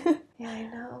missed that. Yeah, I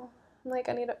know. I'm like,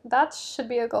 that should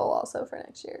be a goal also for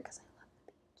next year. Cause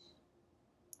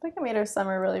I think it made our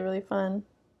summer really, really fun.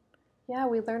 yeah,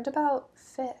 we learned about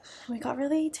fish. We got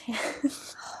really tan.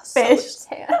 So Fish.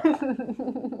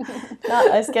 tan.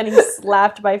 Not us getting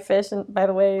slapped by fish and by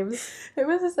the waves. It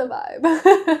was just a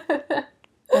vibe.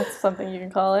 That's something you can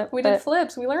call it. We but- did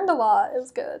flips. We learned a lot. It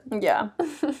was good. Yeah.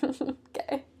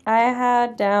 Okay. I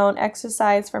had down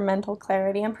exercise for mental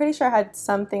clarity. I'm pretty sure I had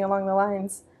something along the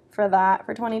lines for that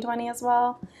for 2020 as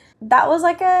well. That was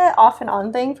like a off and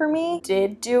on thing for me.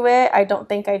 Did do it. I don't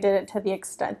think I did it to the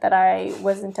extent that I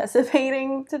was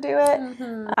anticipating to do it.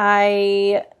 Mm-hmm.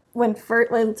 When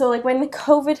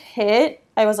COVID hit,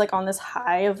 I was like on this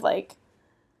high of like,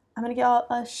 I'm gonna get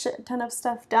a shit ton of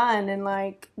stuff done and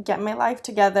like get my life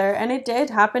together, and it did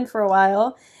happen for a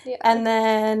while. Yeah. And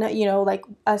then, you know, like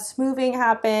us moving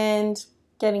happened,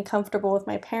 getting comfortable with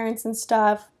my parents and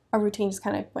stuff. Our routine just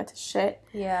kind of went to shit.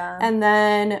 Yeah. And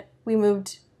then we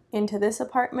moved into this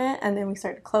apartment, and then we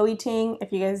started Chloe Ting.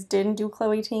 If you guys didn't do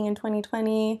Chloe Ting in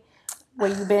 2020, where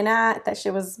you been at? That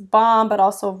shit was bomb, but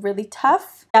also really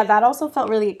tough. Yeah, that also felt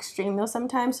really extreme though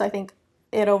sometimes. So I think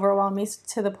it overwhelmed me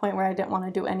to the point where I didn't want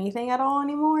to do anything at all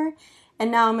anymore.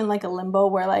 And now I'm in like a limbo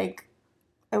where like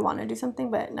I want to do something,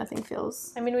 but nothing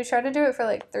feels. I mean, we tried to do it for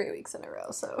like 3 weeks in a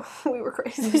row, so we were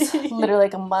crazy. Literally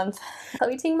like a month.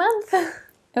 Chloe Ting month.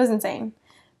 It was insane.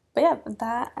 But yeah, but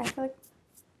that I feel like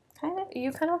kind of.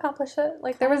 You kind of accomplished it.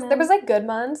 Like there was Kinda. like good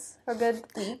months or good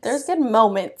weeks. There's good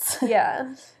moments.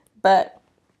 Yeah. But I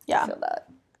yeah. feel that.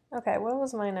 Okay, what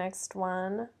was my next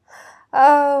one?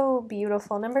 Oh,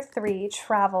 beautiful. Number 3,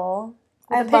 travel.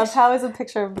 With I a love how it's a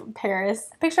picture of Paris.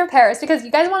 picture of Paris, because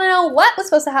you guys want to know what was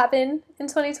supposed to happen in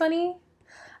 2020?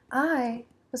 I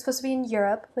was supposed to be in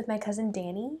Europe with my cousin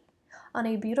Danny on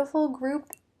a beautiful group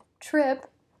trip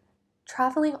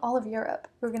traveling all of Europe.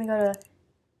 We were going to go to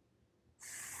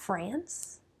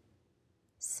France,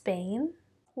 Spain,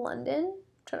 London.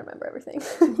 I'm trying to remember everything.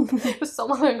 It was so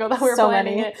long ago that we were So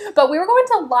planning many. it. But we were going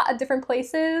to a lot of different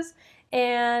places,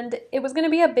 and it was going to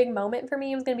be a big moment for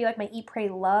me. It was going to be like my Eat, Pray,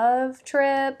 Love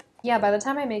trip. Yeah, by the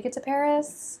time I make it to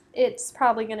Paris, it's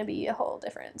probably going to be a whole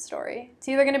different story. It's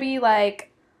either going to be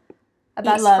like a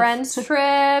best love. friends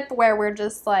trip where we're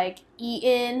just like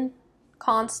eating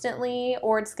constantly,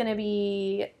 or it's going to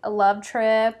be a love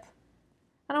trip.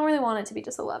 I don't really want it to be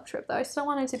just a love trip, though. I still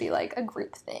want it to be like a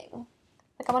group thing.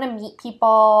 Like, I want to meet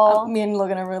people. Me and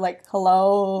Logan are like,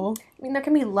 hello. I mean, there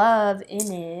can be love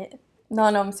in it. No,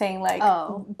 I'm saying like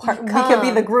Oh, we you could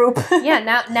be the come. group.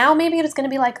 Yeah, now maybe it's going to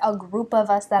be like a group of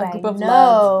us that A group I of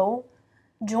know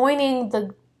joining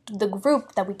the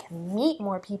group that we can meet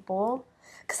more people.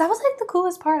 Because that was like the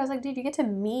coolest part. I was like, dude, you get to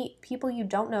meet people you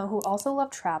don't know who also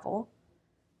love travel.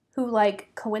 Who,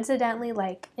 like, coincidentally,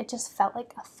 like, it just felt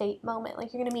like a fate moment.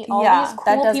 Like, you're going to meet all Yeah, these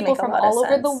that cool does people make a from lot of all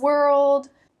over the sense. world.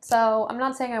 So I'm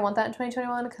not saying I want that in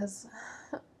 2021 because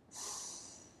I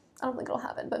don't think it'll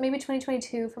happen. But maybe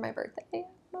 2022 for my birthday. I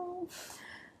don't know.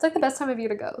 It's like the best time of year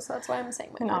to go, so that's why I'm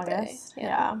saying my birthday. August.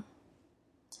 Yeah.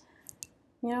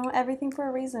 You know, everything for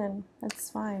a reason.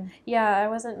 It's fine. Yeah, I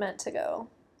wasn't meant to go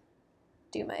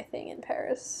do my thing in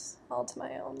Paris all to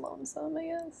my own lonesome, I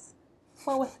guess.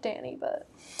 Well, with Danny, but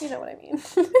you know what I mean.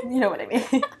 You know what I mean.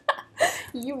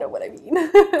 You know what I mean.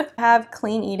 Have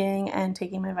clean eating and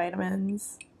taking my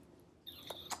vitamins.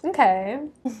 Okay.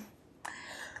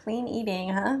 Clean eating,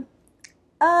 huh?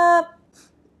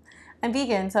 I'm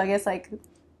vegan, so I guess like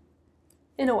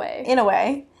In a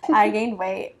way. I gained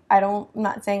weight. I'm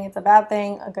not saying it's a bad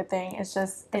thing, a good thing. It's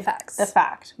just The facts. The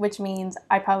fact, which means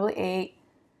I probably ate,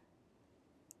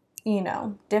 you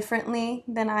know, differently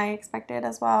than I expected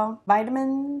as well.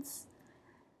 Vitamins,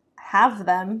 have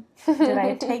them. Did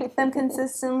I take them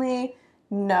consistently?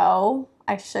 No.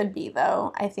 I should be,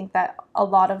 though. I think that a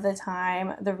lot of the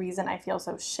time, the reason I feel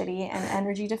so shitty and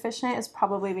energy deficient is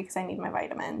probably because I need my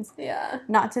vitamins. Yeah.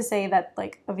 Not to say that,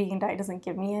 like, a vegan diet doesn't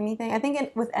give me anything. I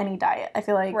think with any diet, I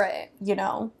feel like, Right. you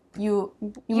know, you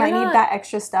You're might not- need that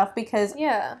extra stuff because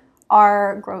Yeah.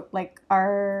 our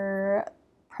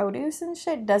produce and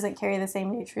shit doesn't carry the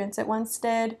same nutrients it once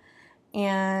did.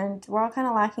 And we're all kind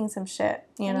of lacking some shit,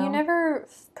 you And know? you never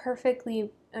perfectly,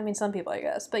 I mean, some people, I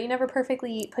guess, but you never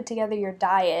perfectly put together your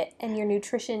diet and your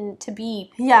nutrition to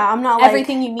be Yeah, I'm not like,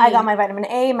 everything you need. I got my vitamin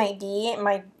A, my D,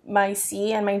 my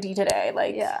C, and my D today.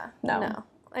 Like, Yeah. no.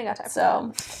 I got time for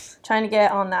So, that. trying to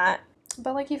get on that.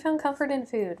 But, like, you found comfort in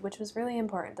food, which was really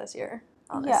important this year,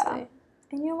 honestly. Yeah.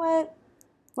 And you know what?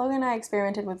 Logan and I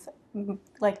experimented with,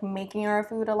 like, making our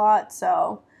food a lot,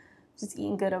 so just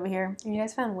eating good over here. And you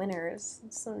guys found winners.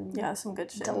 Some Some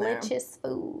good shit in there. delicious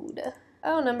food.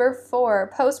 Oh, number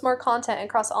 4, post more content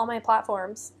across all my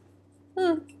platforms.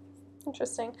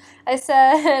 Interesting. I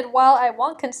said, while I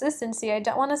want consistency, I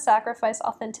don't want to sacrifice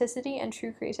authenticity and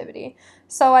true creativity.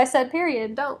 So I said,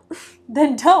 period, don't.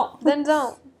 Then don't. Then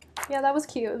don't. Yeah, that was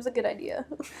cute. It was a good idea.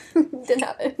 Didn't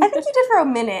happen. I think you did for a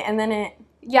minute, and then it...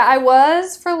 Yeah, I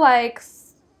was for like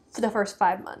for the first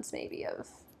 5 months maybe of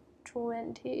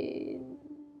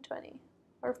 2020.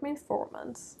 Or maybe 4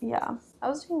 months. Yeah. I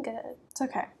was doing good. It's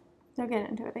okay. You'll get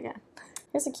into it again.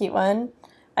 Here's a cute one.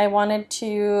 I wanted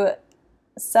to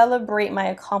celebrate my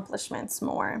accomplishments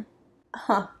more.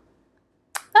 Huh.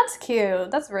 That's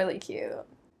cute. That's really cute.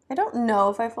 I don't know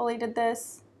if I fully did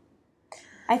this.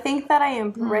 I think that I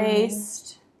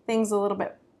embraced things a little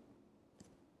bit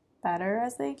better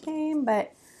as they came,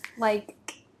 but...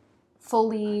 Like,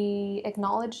 fully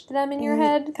acknowledged them in your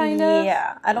head, kind of?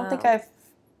 Yeah. I don't think Oh.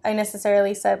 I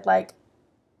necessarily said, like,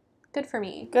 Good for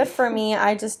me. good for me,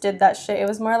 I just did that shit. It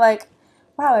was more like,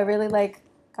 wow, I really, like,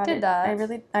 got Did it.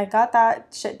 that. I got that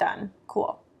shit done.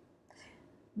 Cool.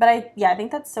 But I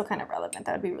think that's still kind of relevant.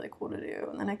 That would be really cool to do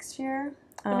in the next year.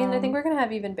 I mean, I think we're going to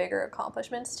have even bigger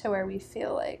accomplishments to where we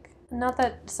feel like, not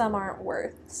that some aren't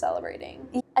worth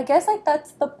celebrating. I guess, like,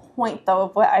 that's the point, though,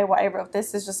 of why I wrote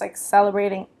this, is just, like,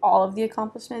 celebrating all of the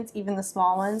accomplishments, even the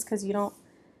small ones, because you don't...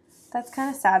 That's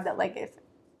kind of sad that, like, if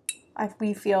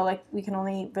we feel like we can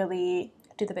only really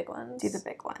Do the big ones. do the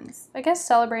big ones. I guess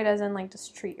celebrate as in, like,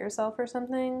 just treat yourself or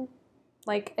something.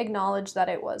 Like, acknowledge that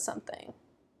it was something.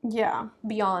 Yeah.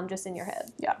 Beyond just in your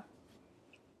head. Yeah.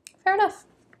 Fair enough.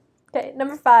 Okay,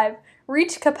 number 5.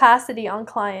 Reach capacity on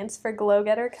clients for Glow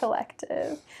Getter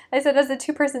Collective. I said as a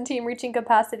 2-person team, reaching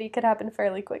capacity could happen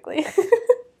fairly quickly.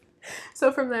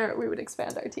 So from there, we would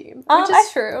expand our team. Which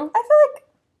is true. I feel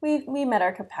like we met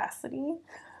our capacity.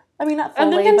 I mean, not I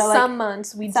fully, think in but like some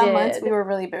months we some did. months we were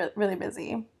really really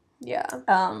busy. Yeah.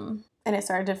 And it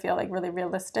started to feel like really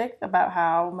realistic about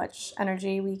how much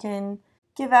energy we can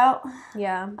give out.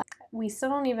 Yeah. We still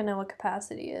don't even know what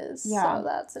capacity is. Yeah, So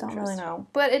that's Don't interesting. really know.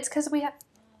 But it's because we have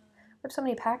so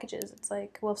many packages. It's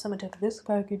like, well, if someone took this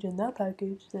package and that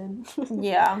package, then...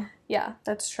 Yeah, Yeah.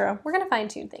 that's true. We're going to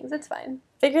fine-tune things. It's fine.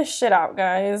 Figure shit out,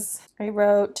 guys. I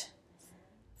wrote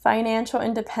financial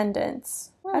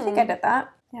independence. I think I did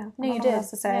that. Yeah. No, you What did. else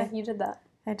to say? Yeah, you did that.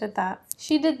 I did that.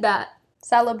 She did that.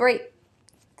 Celebrate.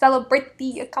 Celebrate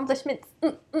the accomplishments.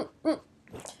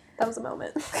 That was a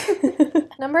moment.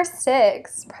 Number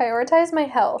 6, prioritize my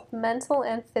health, mental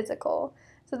and physical.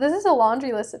 So this is a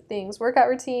laundry list of things. Workout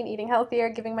routine, eating healthier,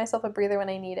 giving myself a breather when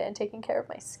I need it, and taking care of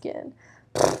my skin.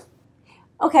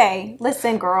 Okay,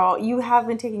 listen, girl. You have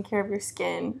been taking care of your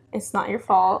skin. It's not your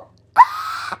fault.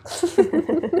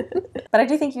 But I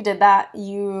do think you did that.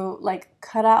 You, like,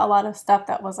 cut out a lot of stuff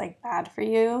that was, like, bad for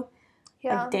you.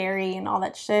 Yeah. Like dairy and all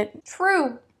that shit.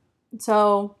 True.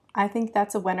 So I think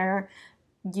that's a winner.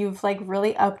 You've, like,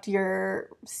 really upped your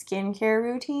skincare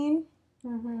routine.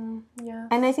 Yeah.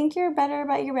 And I think you're better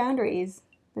about your boundaries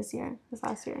this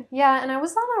last year. Yeah, and I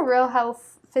was on a real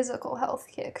physical health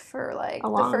kick for like A the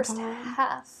long first time.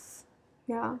 half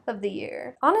Yeah. of the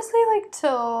year. Honestly, like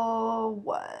till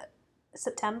what?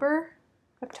 September?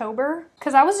 October?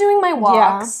 Because I was doing my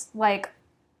walks like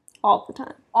all the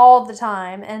time. All the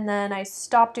time, and then I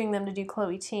stopped doing them to do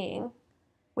Chloe Ting,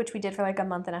 which we did for like a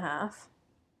month and a half.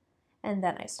 And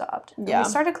then I stopped. Yeah. And we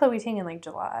started Chloe Ting in like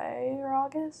July or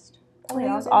August. I think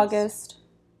it was August.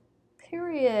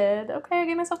 Period. Okay, I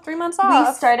gave myself 3 months off.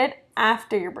 We started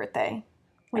after your birthday.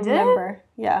 We I did? remember.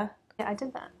 Yeah. Yeah, I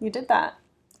did that. You did that.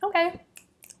 Okay.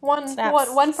 One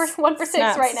for Snaps.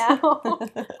 6 right now.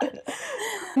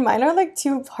 Mine are like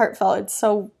too heartfelt. It's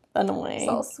so annoying.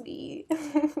 So sweet.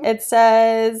 It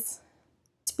says,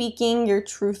 speaking your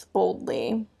truth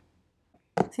boldly.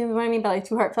 See what I mean by like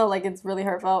too heartfelt? Like it's really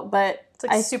heartfelt, but It's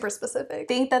like super specific. I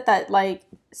think that like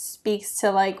speaks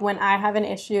to like when I have an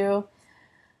issue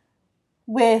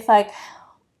with like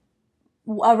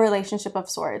a relationship of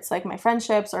sorts, like my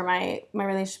friendships or my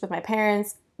relationship with my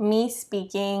parents, me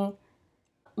speaking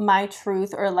my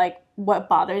truth or like what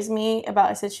bothers me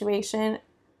about a situation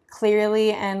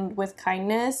clearly and with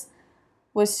kindness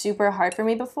was super hard for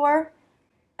me before.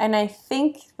 And I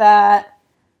think that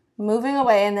moving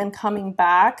away and then coming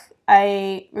back,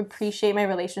 I appreciate my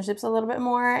relationships a little bit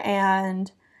more,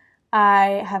 and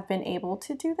I have been able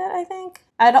to do that, I think.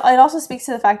 It also speaks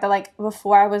to the fact that, like,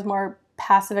 before I was more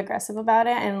passive-aggressive about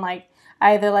it, and, like,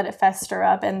 I either let it fester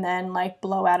up and then, like,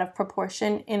 blow out of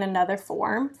proportion in another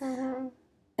form. Mm-hmm.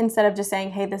 Instead of just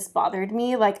saying, hey, this bothered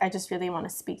me, like, I just really want to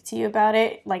speak to you about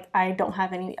it. Like, I don't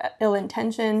have any ill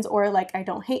intentions, or, like, I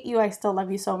don't hate you. I still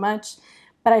love you so much.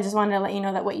 But I just wanted to let you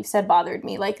know that what you said bothered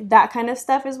me. Like, that kind of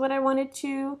stuff is what I wanted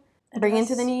to bring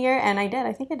into the new year. And I did.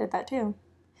 I think I did that, too.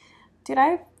 Dude,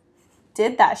 I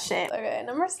did that shit. Okay,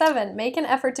 number 7. Make an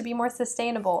effort to be more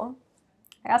sustainable.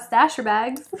 I got stasher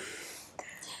bags.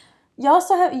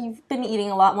 You've been eating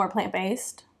a lot more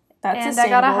plant-based. That's and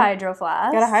sustainable. I got a hydro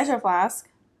flask. Got a hydro flask.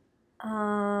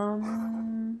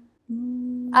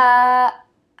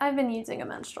 I've been using a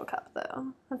menstrual cup, though.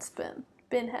 That's been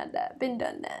done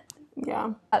that.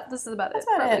 Yeah. This is about That's it,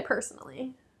 about probably it.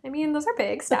 personally. I mean, those are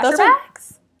big. But Stasher those are-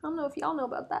 bags. I don't know if y'all know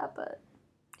about that, but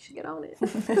you should get on it.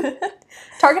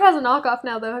 Target has a knockoff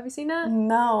now, though. Have you seen that?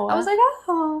 No. I was like,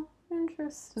 oh,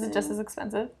 interesting. Is it just as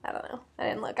expensive? I don't know. I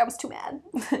didn't look. I was too mad.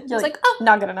 You're I was like, oh,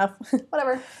 not good enough.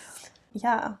 whatever.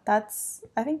 Yeah,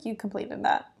 I think you completed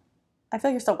that. I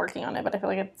feel like you're still working on it, but I feel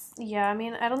like it's Yeah, I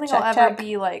mean, I don't think Check, I'll ever check.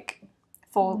 be, like,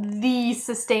 full. the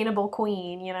sustainable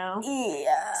queen, you know?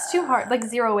 Yeah. It's too hard. Like,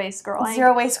 zero waste girl.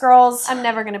 Zero waste girls. I'm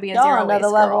never going to be a Y'all zero on another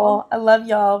waste level. girl. I love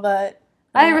y'all, but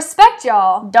I respect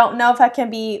y'all. don't know if I can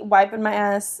be wiping my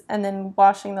ass and then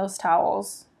washing those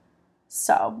towels.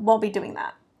 So, we'll be doing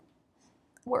that.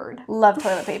 Word. Love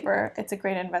toilet paper. It's a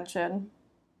great invention.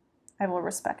 I will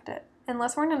respect it.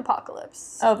 Unless we're in an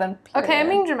apocalypse. Oh, then period. Okay, I'm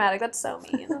being dramatic. That's so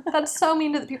mean. That's so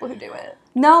mean to the people who do it.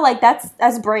 No, like, that's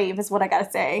as brave is what I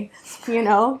gotta say. You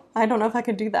know? I don't know if I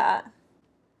could do that.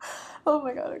 Oh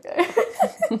my god, okay.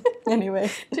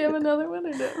 Anyway. Do you have another one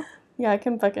or no? Yeah, I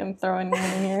can fucking throw in one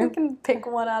in You here. can pick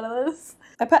one out of this.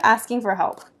 I put asking for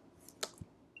help.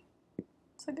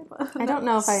 It's a good one. I don't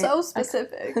know if I- So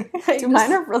specific. Dude,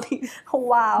 mine are really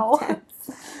Wow.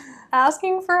 intense.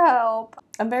 Asking for help.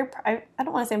 I'm very, I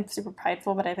don't want to say I'm super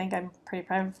prideful, but I think I'm pretty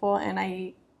prideful, and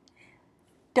I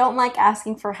don't like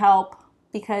asking for help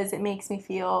because it makes me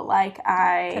feel like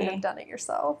Couldn't have I, done it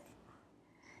yourself.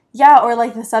 yeah, or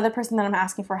like this other person that I'm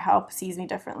asking for help sees me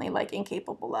differently, like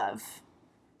incapable of.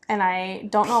 And I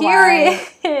don't know why.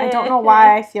 I don't know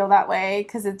why I feel that way,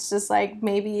 because it's just like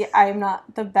maybe I'm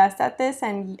not the best at this,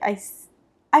 and I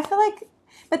feel like,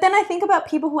 but then I think about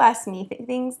people who ask me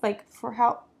things like for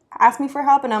help, ask me for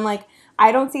help, and I'm like,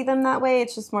 I don't see them that way.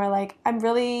 It's just more like, I'm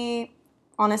really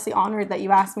honestly honored that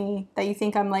you asked me, that you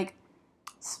think I'm like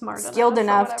skilled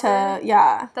enough to,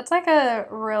 yeah. That's like a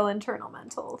real internal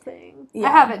mental thing. Yeah.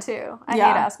 I have it too. I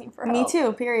Yeah. hate asking for help. Me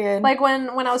too, period. Like when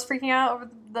I was freaking out over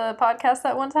the podcast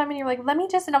that one time and you were like, let me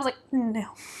just, and I was like, no,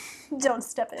 don't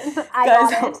step in. I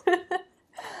got it.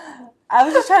 I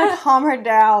was just trying to calm her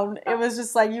down. It was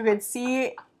just like, you could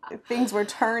see things were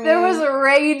turning. There was a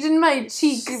rage in my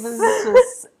cheeks. She was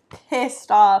just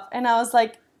pissed off. And I was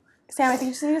like, Sam, I think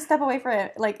you just need to step away from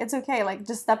it. Like, it's okay. Like,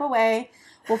 just step away.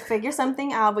 We'll figure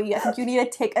something out. But I think you need to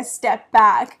take a step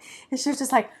back. And she was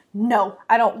just like, no,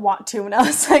 I don't want to. And I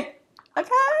was like, okay,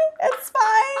 it's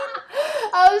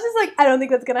fine. I was just like, I don't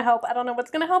think that's going to help. I don't know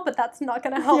what's going to help, but that's not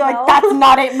going to help. You're like, Mel. that's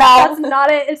not it, Mel. That's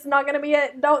not it. It's not going to be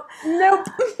it. Nope.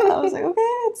 I was like, okay,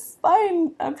 it's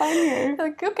fine. I'm fine here.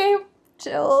 Like, okay,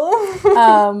 Chill.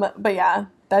 But yeah,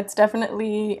 that's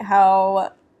definitely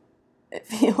how it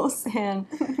feels, and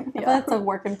I feel like it's a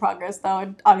work in progress,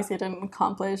 though. Obviously, I didn't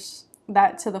accomplish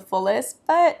that to the fullest,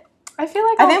 but I feel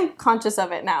like I think I'm conscious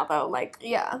of it now, though. Like,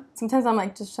 yeah. sometimes I'm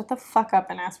like, just shut the fuck up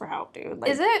and ask for help, dude. Like,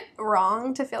 Is it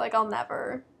wrong to feel like I'll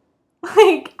never,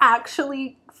 like,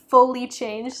 actually fully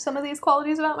change some of these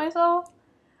qualities about myself?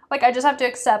 Like, I just have to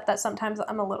accept that sometimes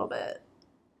I'm a little bit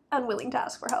unwilling to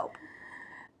ask for help.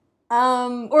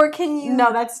 Or can you?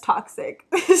 No, that's toxic.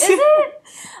 Is it?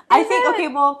 I think, okay,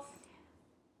 well,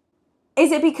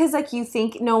 is it because, like, you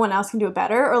think no one else can do it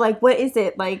better? Or, like, what is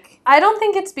it? Like, I don't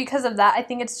think it's because of that. I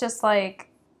think it's just, like,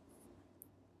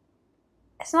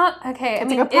 it's not, okay.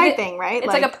 It's like a pride thing, right?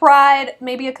 It's like a pride,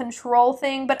 maybe a control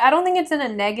thing, but I don't think it's in a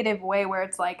negative way where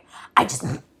it's like, I just,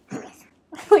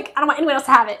 like, I don't want anyone else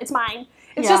to have it. It's mine.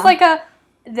 It's just like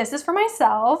this is for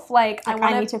myself. Like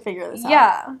I need to figure this out.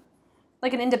 Yeah.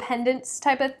 Like an independence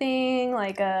type of thing.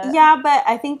 Like a... Yeah, but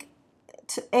I think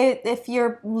if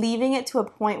you're leaving it to a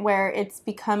point where it's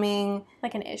becoming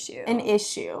like an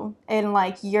issue and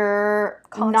like you're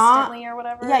constantly or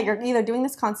whatever. Yeah, you're either doing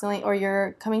this constantly or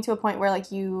you're coming to a point where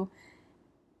like you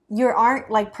aren't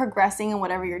like progressing in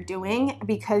whatever you're doing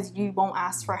because you won't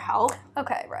ask for help.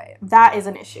 Okay, right. That is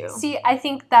an issue. See, I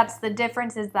think that's the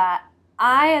difference, is that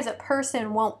I as a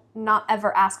person won't not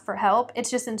ever ask for help.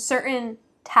 It's just in certain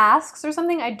tasks or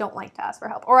something I don't like to ask for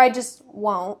help, or I just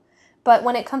won't. But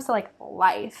when it comes to, like,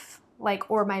 life,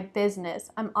 like, or my business,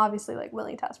 I'm obviously, like,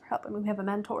 willing to ask for help. I mean, we have a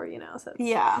mentor, you know, so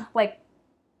it's, like,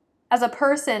 as a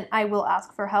person, I will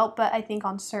ask for help, but I think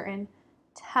on certain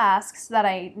tasks that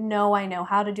I know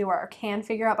how to do or can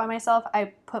figure out by myself,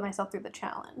 I put myself through the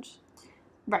challenge.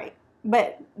 Right.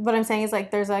 But what I'm saying is, like,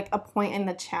 there's, like, a point in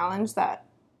the challenge that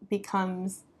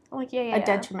becomes like, a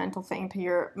detrimental thing to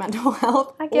your mental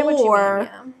health. I get what you mean,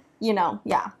 yeah. You know,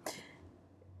 yeah.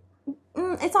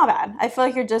 It's not bad. I feel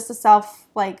like you're just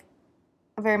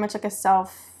very much like a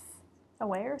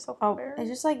self-aware. It's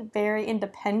just like very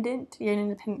independent. You're an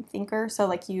independent thinker. So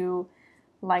like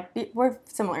we're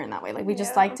similar in that way. Like we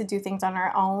just like to do things on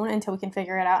our own until we can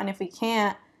figure it out. And if we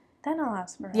can't, then I'll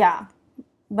ask for help. Yeah.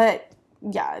 But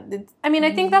yeah. I mean,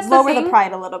 I think that's lower the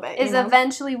pride a little bit. Is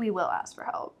eventually we will ask for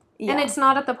help. Yeah. And it's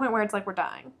not at the point where it's like we're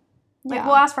dying. Like,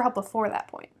 we'll ask for help before that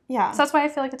point. Yeah. So that's why I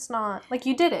feel like it's not... Like,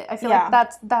 you did it. I feel like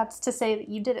that's to say that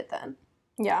you did it then.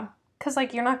 Yeah. Because,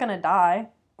 like, you're not going to die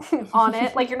on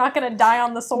it. Like, you're not going to die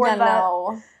on the sword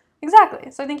No.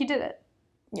 Exactly. So I think you did it.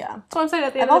 Yeah. That's what I'm saying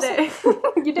at the end of the day.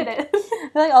 You did it. I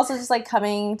feel like also just, like,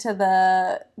 coming to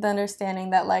the understanding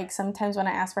that, like, sometimes when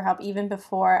I ask for help, even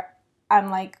before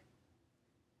I'm, like,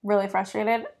 really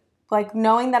frustrated... Like,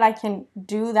 knowing that I can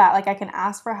do that, like, I can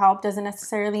ask for help doesn't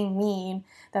necessarily mean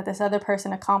that this other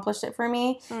person accomplished it for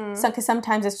me. So, because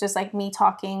sometimes it's just, like, me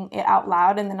talking it out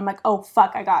loud, and then I'm like, oh,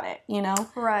 fuck, I got it, you know?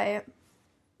 Right.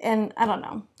 And I don't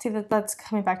know. See, that's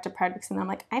coming back to pride, because then I'm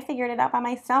like, I figured it out by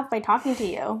myself by talking to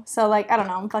you. So, like, I don't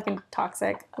know. I'm fucking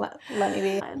toxic. Let me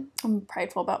be. I'm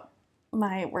prideful about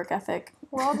my work ethic.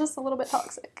 We're all just a little bit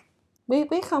toxic. We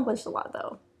accomplished a lot,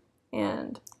 though.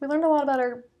 And we learned a lot about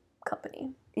our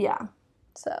company. Yeah.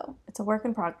 So. It's a work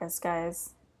in progress, guys.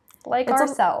 Like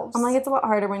ourselves. I'm like, it's a lot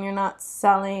harder when you're not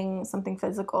selling something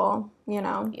physical, you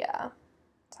know? Yeah.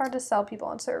 It's hard to sell people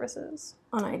on services.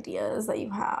 On ideas that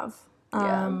you have.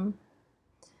 But,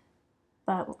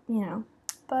 you know.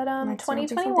 But,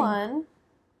 2021,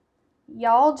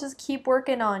 y'all just keep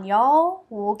working on y'all.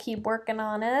 We'll keep working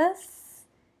on us.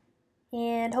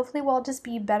 And hopefully we'll just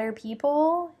be better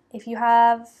people. If you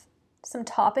have... some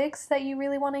topics that you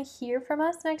really want to hear from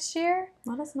us next year,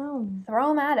 let us know. Throw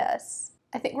them at us.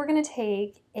 I think we're going to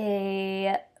take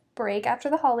a break after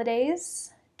the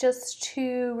holidays just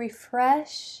to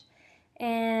refresh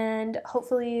and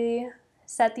hopefully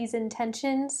set these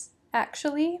intentions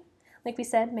actually. Like we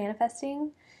said,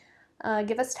 manifesting.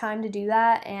 Give us time to do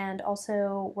that and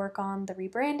also work on the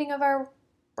rebranding of our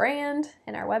brand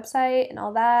and our website and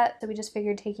all that. So we just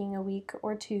figured taking a week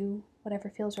or two,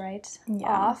 whatever feels right,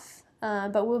 off.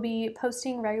 But we'll be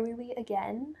posting regularly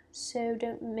again, so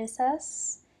don't miss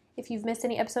us. If you've missed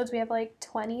any episodes, we have like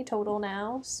 20 total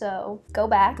now, so go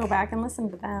back. Go back and listen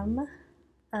to them.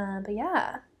 But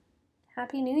yeah,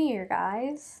 Happy New Year,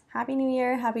 guys. Happy New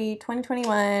Year, happy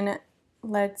 2021.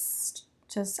 Let's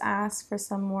just ask for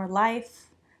some more life,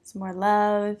 some more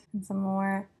love, and some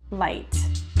more light.